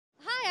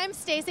I'm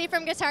Stacy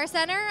from Guitar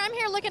Center. I'm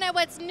here looking at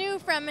what's new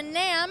from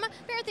NAMM.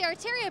 We're at the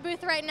Arturia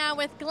booth right now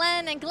with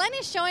Glenn, and Glenn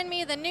is showing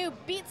me the new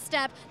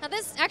BeatStep. Now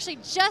this actually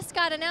just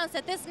got announced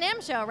at this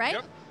NAMM Show, right?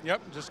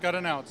 Yep, just got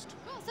announced.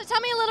 Cool. So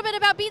tell me a little bit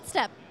about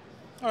BeatStep.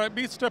 All right,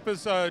 BeatStep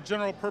is a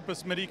general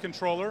purpose MIDI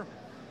controller.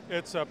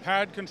 It's a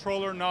pad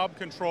controller, knob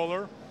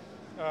controller.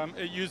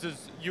 It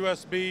uses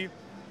USB,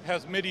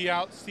 has MIDI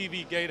out,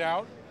 CV gate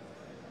out.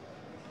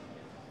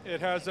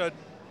 It has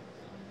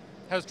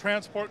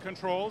transport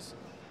controls.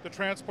 The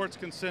transports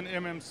can send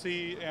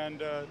MMC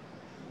and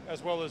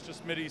as well as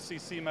just MIDI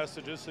CC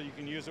messages, so you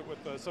can use it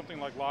with something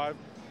like Live.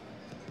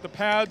 The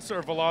pads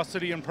are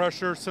velocity and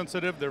pressure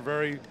sensitive. They're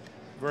very,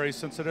 very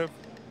sensitive.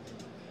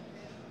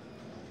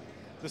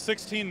 The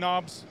 16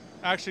 knobs,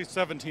 actually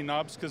 17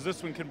 knobs, because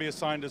this one can be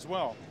assigned as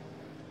well.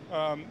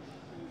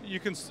 You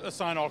can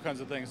assign all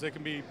kinds of things. They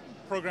can be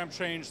program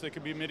change, they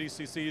can be MIDI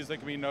CCs, they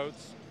can be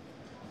notes.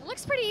 It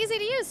looks pretty easy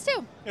to use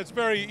too. It's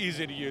very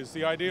easy to use.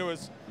 The idea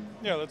was,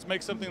 let's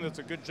make something that's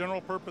a good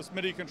general purpose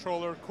MIDI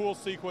controller, cool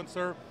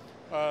sequencer,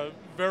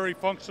 very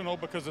functional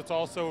because it's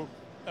also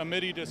a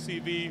MIDI to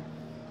CV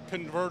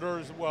converter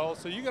as well.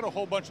 So you get a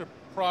whole bunch of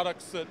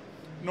products that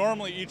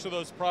normally each of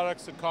those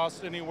products would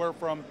cost anywhere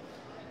from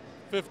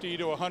 $50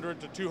 to $100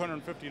 to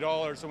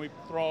 $250, and we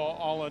throw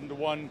all into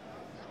one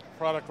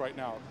product right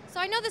now. So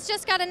I know this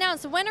just got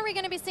announced. When are we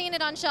going to be seeing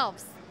it on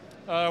shelves?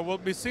 We'll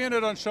be seeing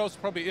it on shelves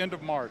probably end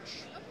of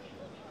March.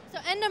 So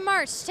end of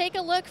March, take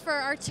a look for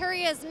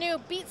Arturia's new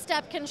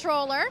BeatStep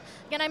controller.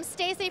 Again, I'm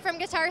Stacy from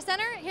Guitar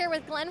Center, here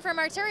with Glenn from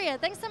Arturia.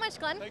 Thanks so much,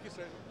 Glenn. Thank you,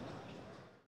 Stacy.